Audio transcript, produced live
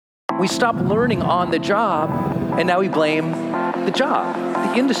We stop learning on the job, and now we blame the job,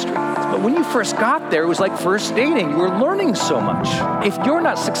 the industry. But when you first got there, it was like first dating. You were learning so much. If you're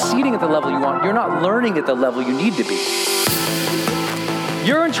not succeeding at the level you want, you're not learning at the level you need to be.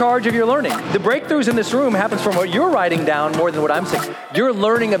 You're in charge of your learning. The breakthroughs in this room happens from what you're writing down more than what I'm saying. You're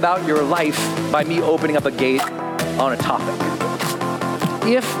learning about your life by me opening up a gate on a topic.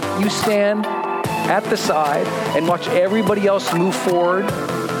 If you stand at the side and watch everybody else move forward,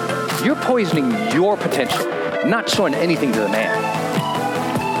 you're poisoning your potential, not showing anything to the man.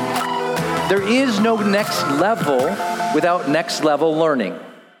 There is no next level without next level learning.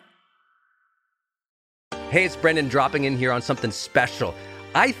 Hey, it's Brendan dropping in here on something special.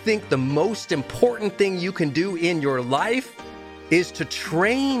 I think the most important thing you can do in your life is to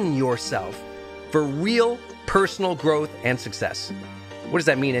train yourself for real personal growth and success. What does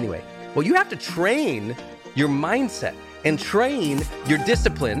that mean anyway? Well, you have to train your mindset and train your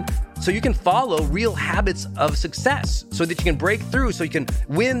discipline so you can follow real habits of success, so that you can break through, so you can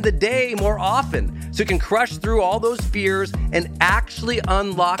win the day more often, so you can crush through all those fears and actually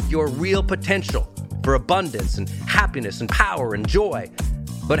unlock your real potential for abundance and happiness and power and joy.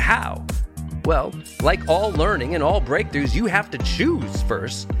 But how? Well, like all learning and all breakthroughs, you have to choose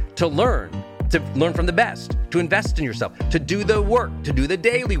first to learn from the best, to invest in yourself, to do the work, to do the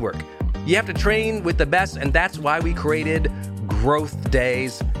daily work. You have to train with the best, and that's why we created Growth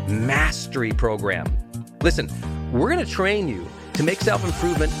Day's Mastery Program. Listen, we're going to train you to make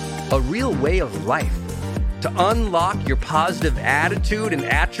self-improvement a real way of life, to unlock your positive attitude and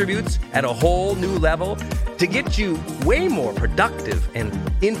attributes at a whole new level, to get you way more productive and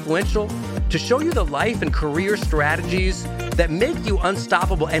influential, to show you the life and career strategies that make you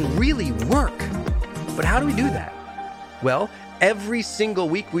unstoppable and really work. But how do we do that? Well, every single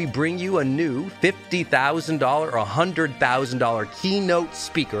week we bring you a new $50,000 or $100,000 keynote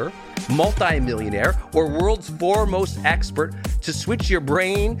speaker, multimillionaire, or world's foremost expert to switch your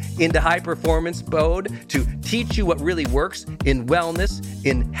brain into high performance mode, to teach you what really works in wellness,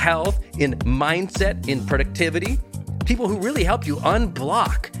 in health, in mindset, in productivity. People who really help you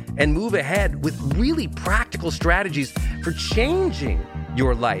unblock and move ahead with really practical strategies for changing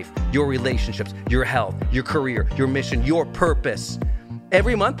your life, your relationships, your health, your career, your mission, your purpose.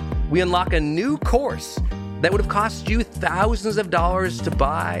 Every month, we unlock a new course that would have cost you thousands of dollars to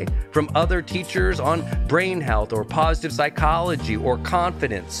buy from other teachers on brain health or positive psychology or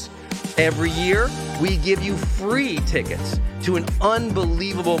confidence. Every year, we give you free tickets to an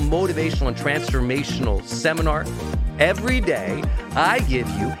unbelievable motivational and transformational seminar. Every day, I give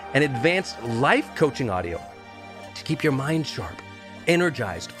you an advanced life coaching audio to keep your mind sharp,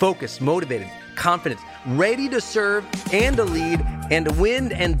 energized, focused, motivated, confident, ready to serve and to lead and to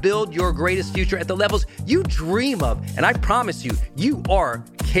win and build your greatest future at the levels you dream of. And I promise you, you are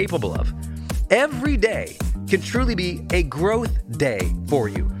capable of. Every day can truly be a growth day for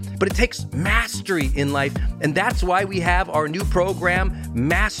you. But it takes mastery in life, and that's why we have our new program,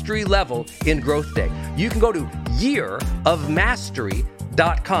 Mastery Level in Growth Day. You can go to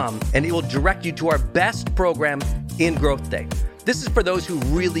yearofmastery.com, and it will direct you to our best program in Growth Day. This is for those who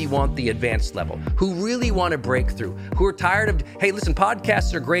really want the advanced level, who really want to break through, who are tired of, hey, listen,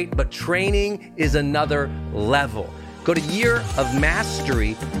 podcasts are great, but training is another level. Go to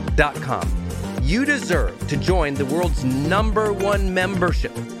yearofmastery.com. You deserve to join the world's #1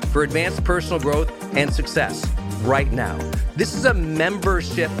 membership for advanced personal growth and success right now. This is a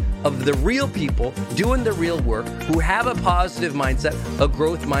membership of the real people doing the real work, who have a positive mindset, a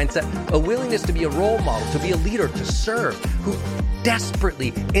growth mindset, a willingness to be a role model, to be a leader, to serve, who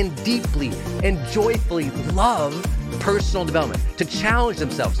desperately and deeply and joyfully love personal development, to challenge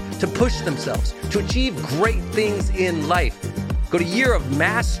themselves, to push themselves, to achieve great things in life. Go to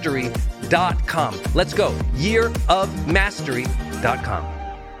yearofmastery.com. Let's go. yearofmastery.com.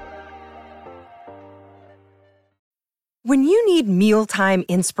 When you need mealtime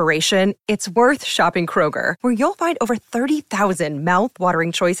inspiration, it's worth shopping Kroger, where you'll find over 30,000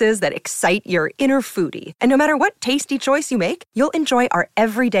 mouth-watering choices that excite your inner foodie. And no matter what tasty choice you make, you'll enjoy our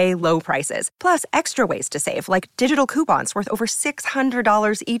everyday low prices, plus extra ways to save, like digital coupons worth over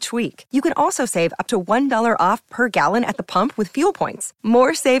 $600 each week. You can also save up to $1 off per gallon at the pump with fuel points.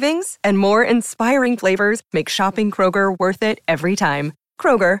 More savings and more inspiring flavors make shopping Kroger worth it every time.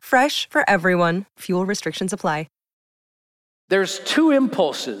 Kroger, fresh for everyone. Fuel restrictions apply. There's two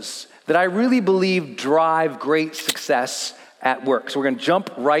impulses that I really believe drive great success at work. So we're going to jump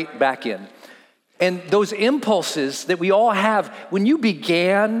right back in. And those impulses that we all have, when you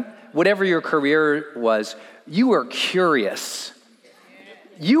began, whatever your career was, you were curious.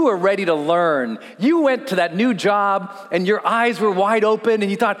 You were ready to learn. You went to that new job and your eyes were wide open and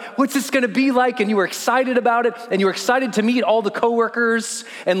you thought, what's this gonna be like? And you were excited about it, and you were excited to meet all the coworkers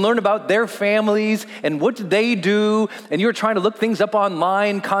and learn about their families and what did they do, and you were trying to look things up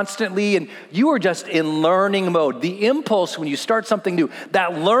online constantly, and you were just in learning mode. The impulse when you start something new,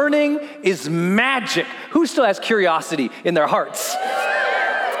 that learning is magic. Who still has curiosity in their hearts?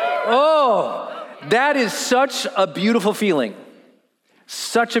 Oh, that is such a beautiful feeling.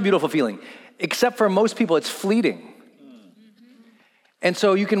 Such a beautiful feeling. Except for most people, it's fleeting. And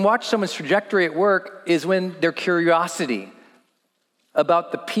so you can watch someone's trajectory at work is when their curiosity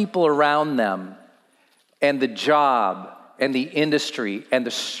about the people around them and the job and the industry and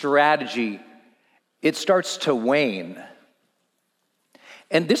the strategy, it starts to wane.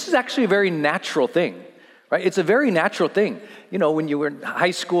 And this is actually a very natural thing, right? It's a very natural thing. You know, when you were in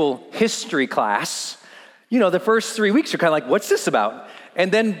high school history class, you know, the first 3 weeks you're kind of like, what's this about? And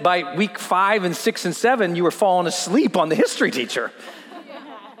then by week 5 and 6 and 7, you were falling asleep on the history teacher.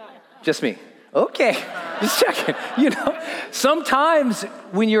 Just me. Okay, just checking. You know, sometimes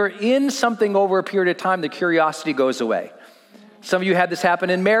when you're in something over a period of time, the curiosity goes away. Some of you had this happen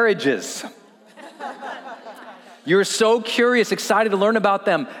in marriages. You're so curious, excited to learn about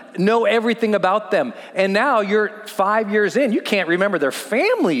them, know everything about them. And now you're 5 years in, you can't remember their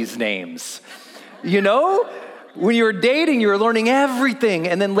families' names. You know? When you were dating, you were learning everything,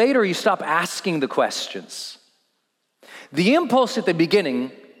 and then later you stop asking the questions. The impulse at the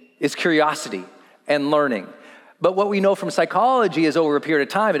beginning is curiosity and learning. But what we know from psychology is over a period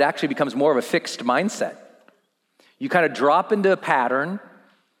of time, it actually becomes more of a fixed mindset. You kind of drop into a pattern,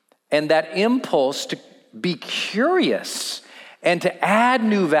 and that impulse to be curious and to add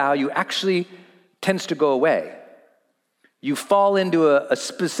new value actually tends to go away. You fall into a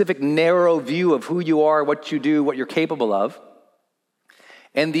specific narrow view of who you are, what you do, what you're capable of.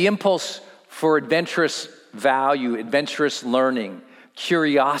 And the impulse for adventurous value, adventurous learning,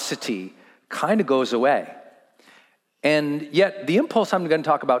 curiosity kind of goes away. And yet the impulse I'm going to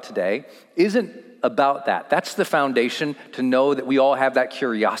talk about today isn't about that. That's the foundation to know that we all have that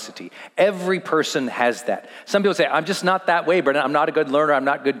curiosity. Every person has that. Some people say, I'm just not that way, Brendan. I'm not a good learner. I'm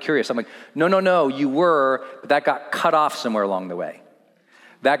not good curious. I'm like, no, you were, but that got cut off somewhere along the way.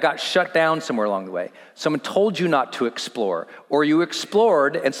 That got shut down somewhere along the way. Someone told you not to explore, or you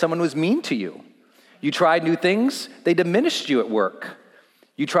explored and someone was mean to you. You tried new things, they diminished you at work.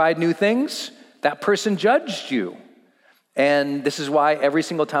 You tried new things, that person judged you. And this is why every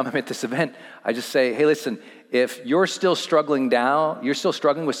single time I'm at this event, I just say, hey, listen, if you're still struggling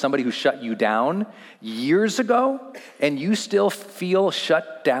with somebody who shut you down years ago, and you still feel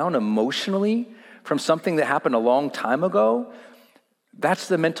shut down emotionally from something that happened a long time ago, that's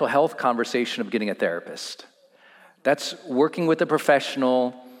the mental health conversation of getting a therapist. That's working with a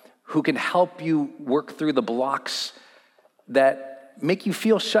professional who can help you work through the blocks that make you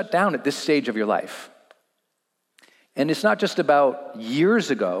feel shut down at this stage of your life. And it's not just about years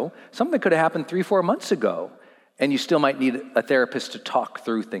ago. Something could have happened 3-4 months ago, and you still might need a therapist to talk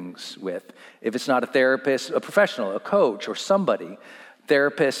through things with. If it's not a therapist, a professional, a coach, or somebody.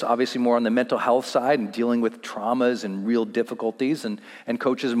 Therapists, obviously more on the mental health side and dealing with traumas and real difficulties, and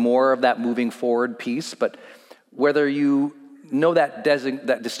coaches more of that moving forward piece. But whether you know that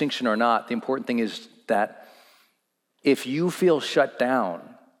distinction or not, the important thing is that if you feel shut down,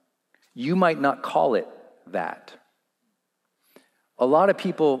 you might not call it that. A lot of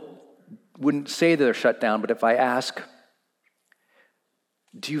people wouldn't say that they're shut down, but if I ask,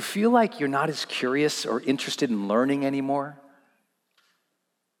 do you feel like you're not as curious or interested in learning anymore?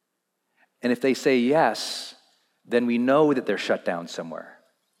 And if they say yes, then we know that they're shut down somewhere.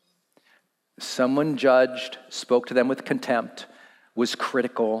 Someone judged, spoke to them with contempt, was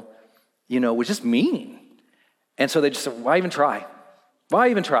critical, was just mean. And so they just said, why even try?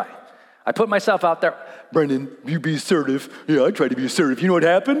 Why even try? I put myself out there. Brendan, you be assertive. Yeah, I tried to be assertive. You know what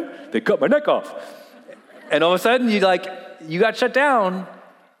happened? They cut my neck off. And all of a sudden, you got shut down,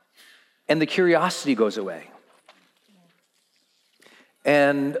 and the curiosity goes away.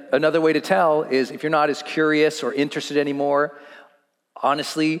 And another way to tell is if you're not as curious or interested anymore,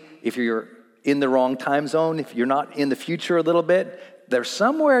 honestly, if you're in the wrong time zone, if you're not in the future a little bit, there's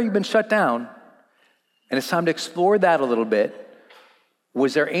somewhere you've been shut down, and it's time to explore that a little bit.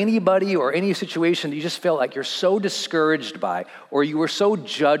 Was there anybody or any situation that you just felt like you're so discouraged by, or you were so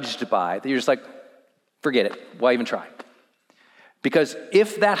judged by, that you're just like, forget it, why even try? Because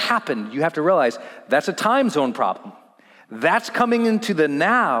if that happened, you have to realize that's a time zone problem. That's coming into the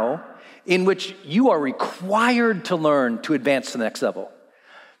now in which you are required to learn to advance to the next level.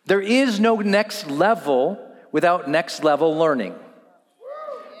 There is no next level without next level learning.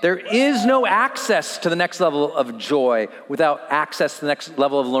 There is no access to the next level of joy without access to the next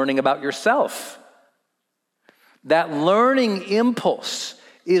level of learning about yourself. That learning impulse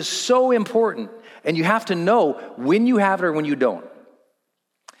is so important, and you have to know when you have it or when you don't.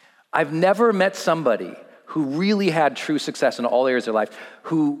 I've never met somebody who really had true success in all areas of their life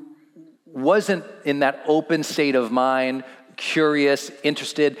who wasn't in that open state of mind, curious,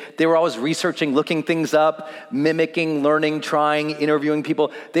 interested. They were always researching, looking things up, mimicking, learning, trying, interviewing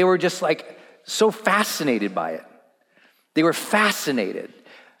people. They were just like so fascinated by it. They were fascinated.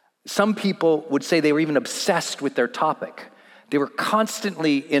 Some people would say they were even obsessed with their topic. They were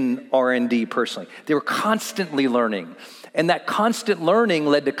constantly in R&D personally. They were constantly learning. And that constant learning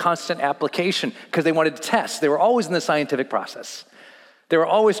led to constant application because they wanted to test. They were always in the scientific process. They were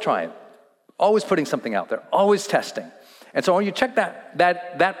always trying, always putting something out there, always testing. And so when you check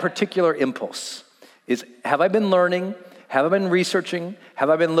that particular impulse is, have I been learning? Have I been researching? Have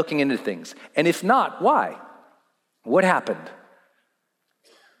I been looking into things? And if not, why? What happened?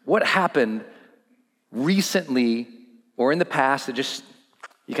 What happened recently or in the past that just,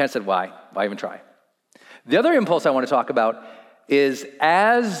 you kind of said, why? Why even try? The other impulse I want to talk about is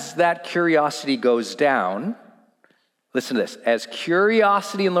as that curiosity goes down, listen to this, as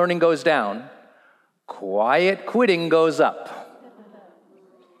curiosity and learning goes down, quiet quitting goes up.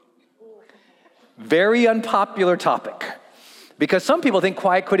 Very unpopular topic because some people think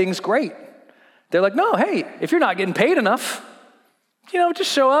quiet quitting is great. They're like, no, hey, if you're not getting paid enough,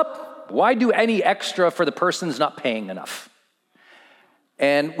 just show up. Why do any extra for the person who's not paying enough?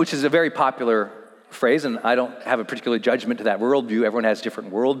 And which is a very popular phrase, and I don't have a particular judgment to that worldview. Everyone has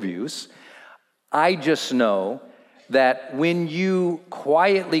different worldviews. I just know that when you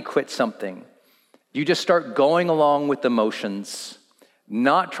quietly quit something, you just start going along with the motions,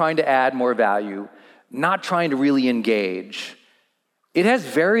 not trying to add more value, not trying to really engage. It has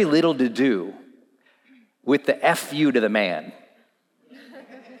very little to do with the F you to the man.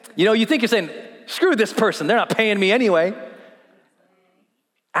 You think you're saying, screw this person, they're not paying me anyway.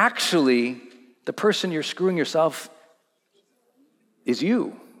 Actually, the person you're screwing yourself is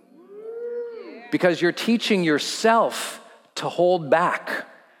you. Because you're teaching yourself to hold back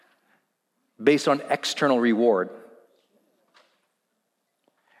based on external reward.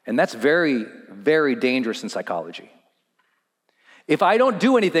 And that's very, very dangerous in psychology. If I don't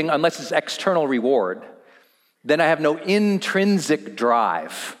do anything unless it's external reward, then I have no intrinsic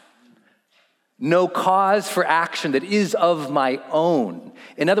drive, no cause for action that is of my own.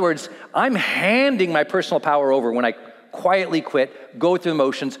 In other words, I'm handing my personal power over when I quietly quit, go through the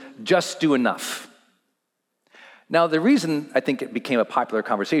motions, just do enough. Now, the reason I think it became a popular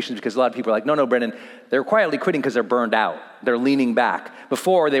conversation is because a lot of people are like, no, Brendan, they're quietly quitting because they're burned out. They're leaning back.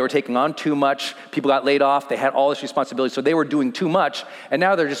 Before, they were taking on too much. People got laid off. They had all this responsibility, so they were doing too much. And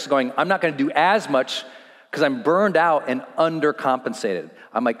now they're just going, I'm not going to do as much because I'm burned out and undercompensated.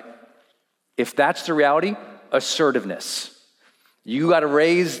 I'm like, if that's the reality, assertiveness. You got to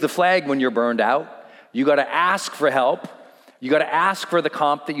raise the flag when you're burned out. You got to ask for help. You got to ask for the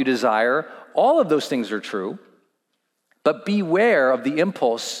comp that you desire. All of those things are true. But beware of the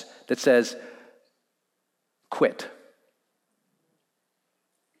impulse that says, quit.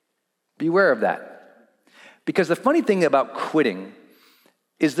 Beware of that. Because the funny thing about quitting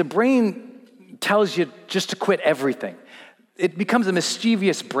is the brain tells you just to quit everything. It becomes a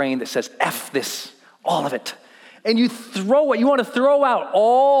mischievous brain that says, F this, all of it. And you want to throw out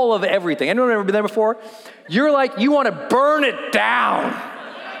all of everything. Anyone ever been there before? You're like, you want to burn it down.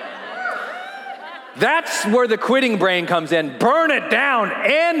 That's where the quitting brain comes in. Burn it down,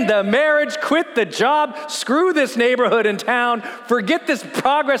 end the marriage, quit the job, screw this neighborhood and town, forget this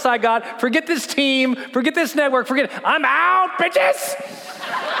progress I got, forget this team, forget this network, I'm out, bitches!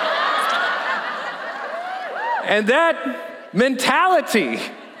 And that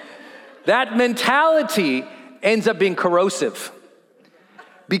mentality ends up being corrosive.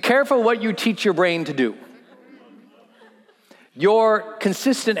 Be careful what you teach your brain to do. Your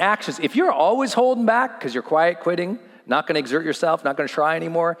consistent actions, if you're always holding back because you're quiet quitting, not going to exert yourself, not going to try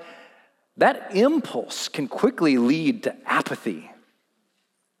anymore, that impulse can quickly lead to apathy.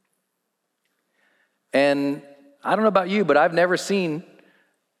 And I don't know about you, but I've never seen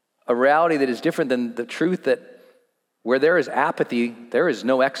a reality that is different than the truth that where there is apathy, there is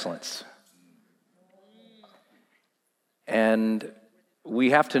no excellence. And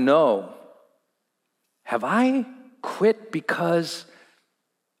we have to know, have I quit because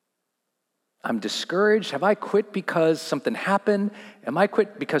I'm discouraged? Have I quit because something happened? Am I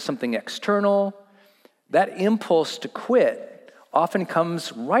quit because something external? That impulse to quit often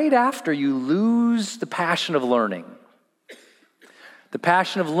comes right after you lose the passion of learning. The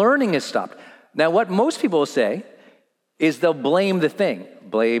passion of learning has stopped. Now, what most people will say is they'll blame the thing.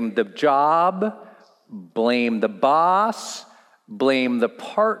 Blame the job, blame the boss, blame the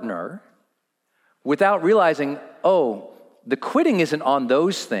partner, without realizing, oh, the quitting isn't on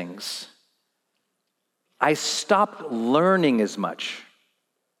those things. I stopped learning as much.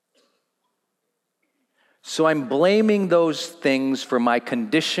 So I'm blaming those things for my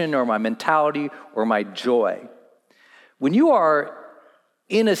condition or my mentality or my joy. When you are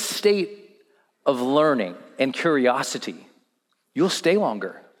in a state of learning and curiosity, you'll stay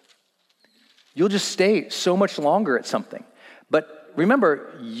longer. You'll just stay so much longer at something. But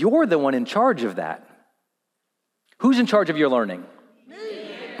remember, you're the one in charge of that. Who's in charge of your learning? Me.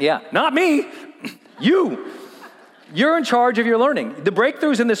 Yeah, not me. You. You're in charge of your learning. The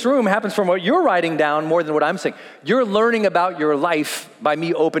breakthroughs in this room happens from what you're writing down more than what I'm saying. You're learning about your life by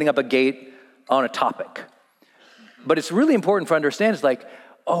me opening up a gate on a topic. But it's really important for understand is like,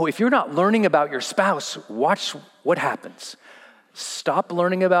 oh, if you're not learning about your spouse, watch what happens. Stop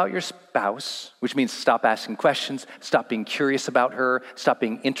learning about your spouse, which means stop asking questions, stop being curious about her, stop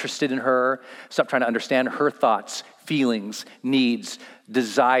being interested in her, stop trying to understand her thoughts, feelings, needs,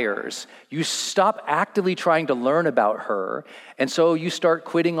 desires. You stop actively trying to learn about her, and so you start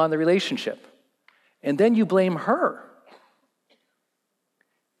quitting on the relationship. And then you blame her.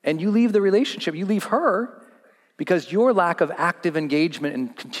 And you leave the relationship, you leave her because your lack of active engagement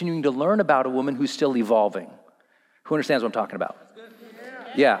and continuing to learn about a woman who's still evolving. Who understands what I'm talking about?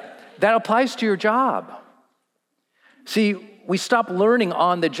 Yeah, that applies to your job. See, we stop learning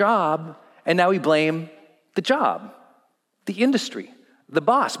on the job, and now we blame the job, the industry, the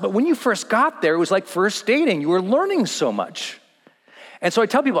boss. But when you first got there, it was like first dating. You were learning so much. And so I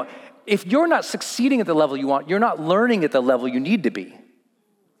tell people, if you're not succeeding at the level you want, you're not learning at the level you need to be.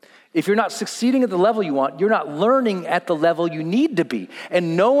 If you're not succeeding at the level you want, you're not learning at the level you need to be.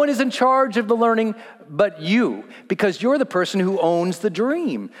 And no one is in charge of the learning but you, because you're the person who owns the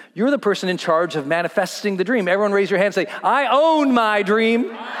dream. You're the person in charge of manifesting the dream. Everyone raise your hand and say, I own my dream. I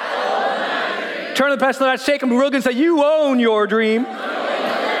own my dream. Turn to the person that's shaking real good and say, you own your dream.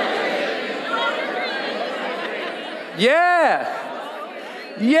 Yeah.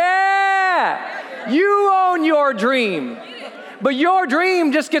 Yeah. You own your dream. But your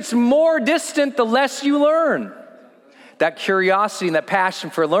dream just gets more distant the less you learn. That curiosity and that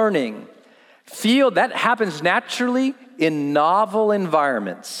passion for learning, that happens naturally in novel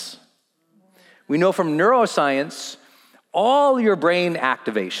environments. We know from neuroscience, all your brain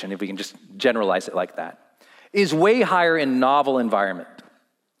activation, if we can just generalize it like that, is way higher in novel environment.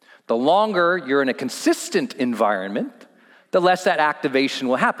 The longer you're in a consistent environment, the less that activation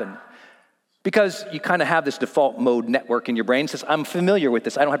will happen. Because you kind of have this default mode network in your brain that says, I'm familiar with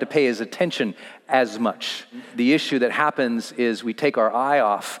this. I don't have to pay as attention as much. The issue that happens is we take our eye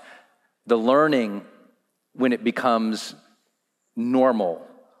off the learning when it becomes normal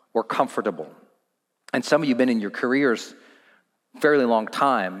or comfortable. And some of you have been in your careers a fairly long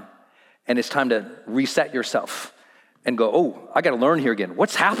time, and it's time to reset yourself and go, oh, I got to learn here again.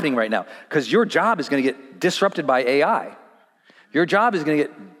 What's happening right now? Because your job is going to get disrupted by AI. Your job is going to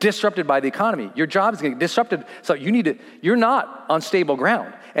get disrupted by the economy. Your job is going to get disrupted. So you're not on stable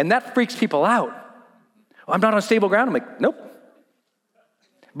ground. And that freaks people out. Oh, I'm not on stable ground. I'm like, nope.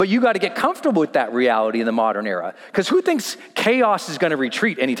 But you got to get comfortable with that reality in the modern era. Because who thinks chaos is going to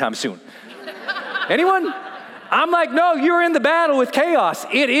retreat anytime soon? Anyone? I'm like, no, you're in the battle with chaos.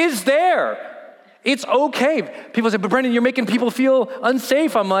 It is there. It's okay. People say, but Brendan, you're making people feel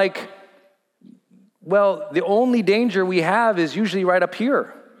unsafe. I'm like, well, the only danger we have is usually right up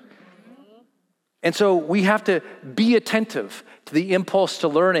here. And so we have to be attentive to the impulse to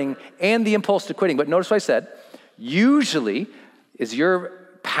learning and the impulse to quitting. But notice what I said. Usually, as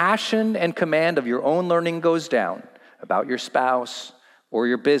your passion and command of your own learning goes down about your spouse or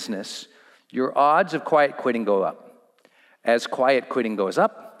your business, your odds of quiet quitting go up. As quiet quitting goes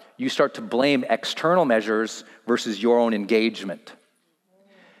up, you start to blame external measures versus your own engagement.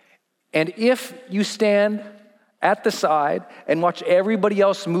 And if you stand at the side and watch everybody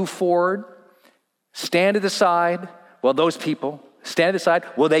else move forward, stand at the side, well, those people, stand at the side,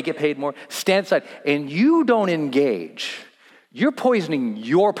 well, they get paid more, stand at the side, and you don't engage, you're poisoning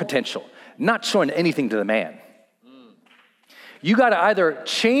your potential, not showing anything to the man. You got to either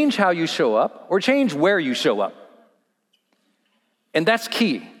change how you show up or change where you show up. And that's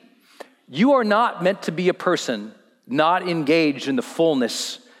key. You are not meant to be a person not engaged in the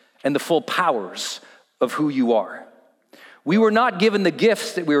fullness and the full powers of who you are. We were not given the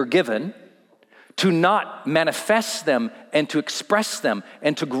gifts that we were given to not manifest them and to express them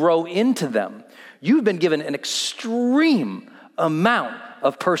and to grow into them. You've been given an extreme amount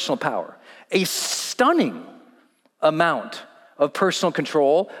of personal power, a stunning amount of personal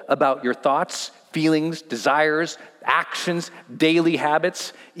control about your thoughts, feelings, desires, actions, daily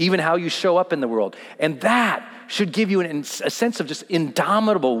habits, even how you show up in the world. And that should give you a sense of just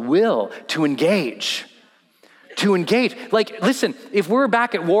indomitable will to engage. Like, listen, if we're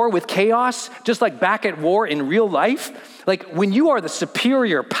back at war with chaos, just like back at war in real life, like when you are the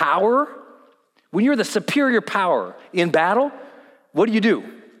superior power, when you're the superior power in battle, what do?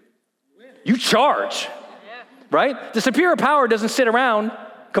 You charge, right? The superior power doesn't sit around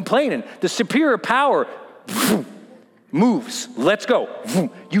complaining. The superior power moves. Let's go.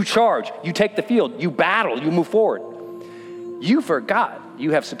 You charge. You take the field. You battle. You move forward. You forgot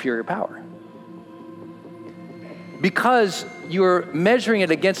you have superior power. Because you're measuring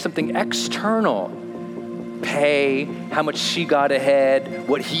it against something external, pay, how much she got ahead,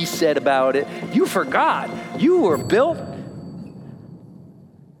 what he said about it, you forgot you were built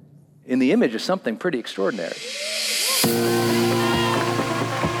in the image of something pretty extraordinary.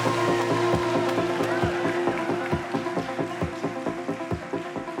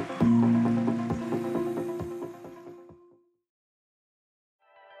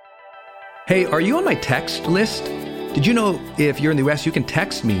 Hey, are you on my text list? Did you know if you're in the US, you can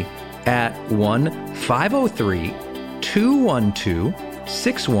text me at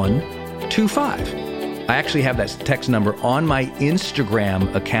 1-503-212-6125. I actually have that text number on my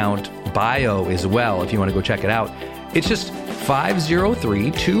Instagram account bio as well, if you want to go check it out. It's just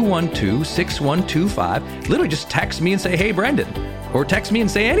 503-212-6125. Literally just text me and say, hey, Brendan. Or text me and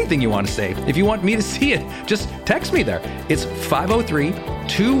say anything you want to say. If you want me to see it, just text me there. It's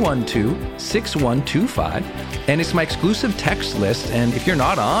 503-212-6125. And it's my exclusive text list. And if you're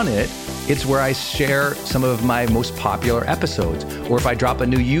not on it, it's where I share some of my most popular episodes. Or if I drop a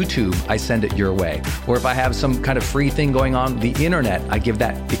new YouTube, I send it your way. Or if I have some kind of free thing going on the internet, I give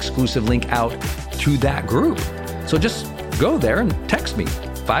that exclusive link out to that group. So just go there and text me.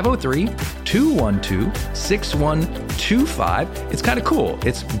 503-212-6125. It's kind of cool.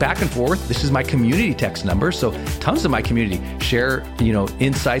 It's back and forth. This is my community text number. So tons of my community share,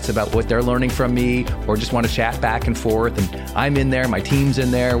 insights about what they're learning from me or just want to chat back and forth. And I'm in there. My team's in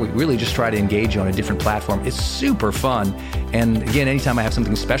there. We really just try to engage you on a different platform. It's super fun. And again, anytime I have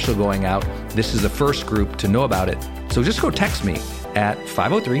something special going out, this is the first group to know about it. So just go text me at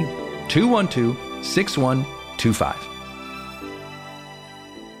 503-212-6125.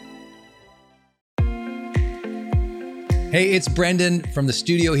 Hey, it's Brendan from the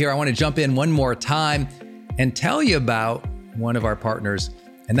studio here. I want to jump in one more time and tell you about one of our partners,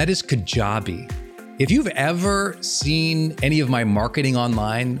 and that is Kajabi. If you've ever seen any of my marketing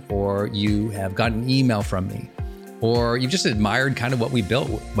online, or you have gotten an email from me, or you've just admired kind of what we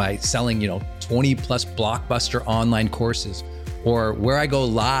built by selling, 20 plus blockbuster online courses, or where I go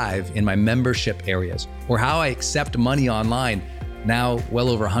live in my membership areas, or how I accept money online, now well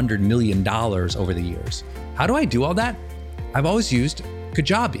over $100 million over the years. How do I do all that? I've always used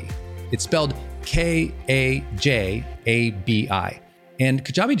Kajabi. It's spelled Kajabi. And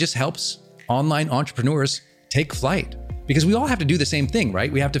Kajabi just helps online entrepreneurs take flight because we all have to do the same thing,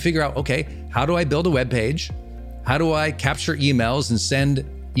 right? We have to figure out, okay, how do I build a web page? How do I capture emails and send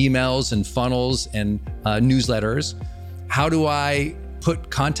emails and funnels and newsletters? How do I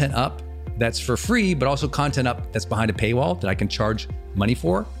put content up that's for free, but also content up that's behind a paywall that I can charge money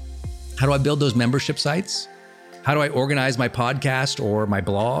for? How do I build those membership sites? How do I organize my podcast or my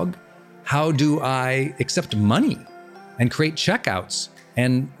blog? How do I accept money and create checkouts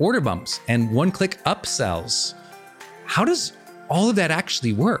and order bumps and one-click upsells? How does all of that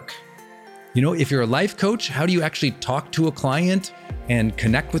actually work? If you're a life coach, how do you actually talk to a client and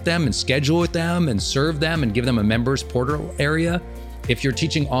connect with them and schedule with them and serve them and give them a members portal area? If you're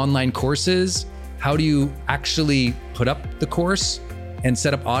teaching online courses, how do you actually put up the course and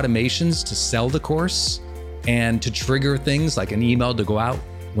set up automations to sell the course and to trigger things like an email to go out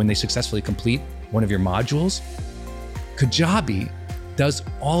when they successfully complete one of your modules? Kajabi does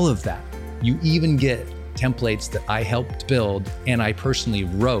all of that. You even get templates that I helped build and I personally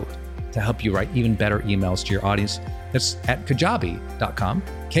wrote to help you write even better emails to your audience. That's at kajabi.com,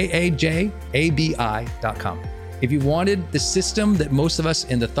 Kajabi.com. If you wanted the system that most of us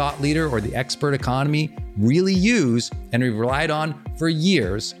in the thought leader or the expert economy really use and we've relied on for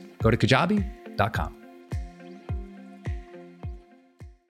years, go to kajabi.com.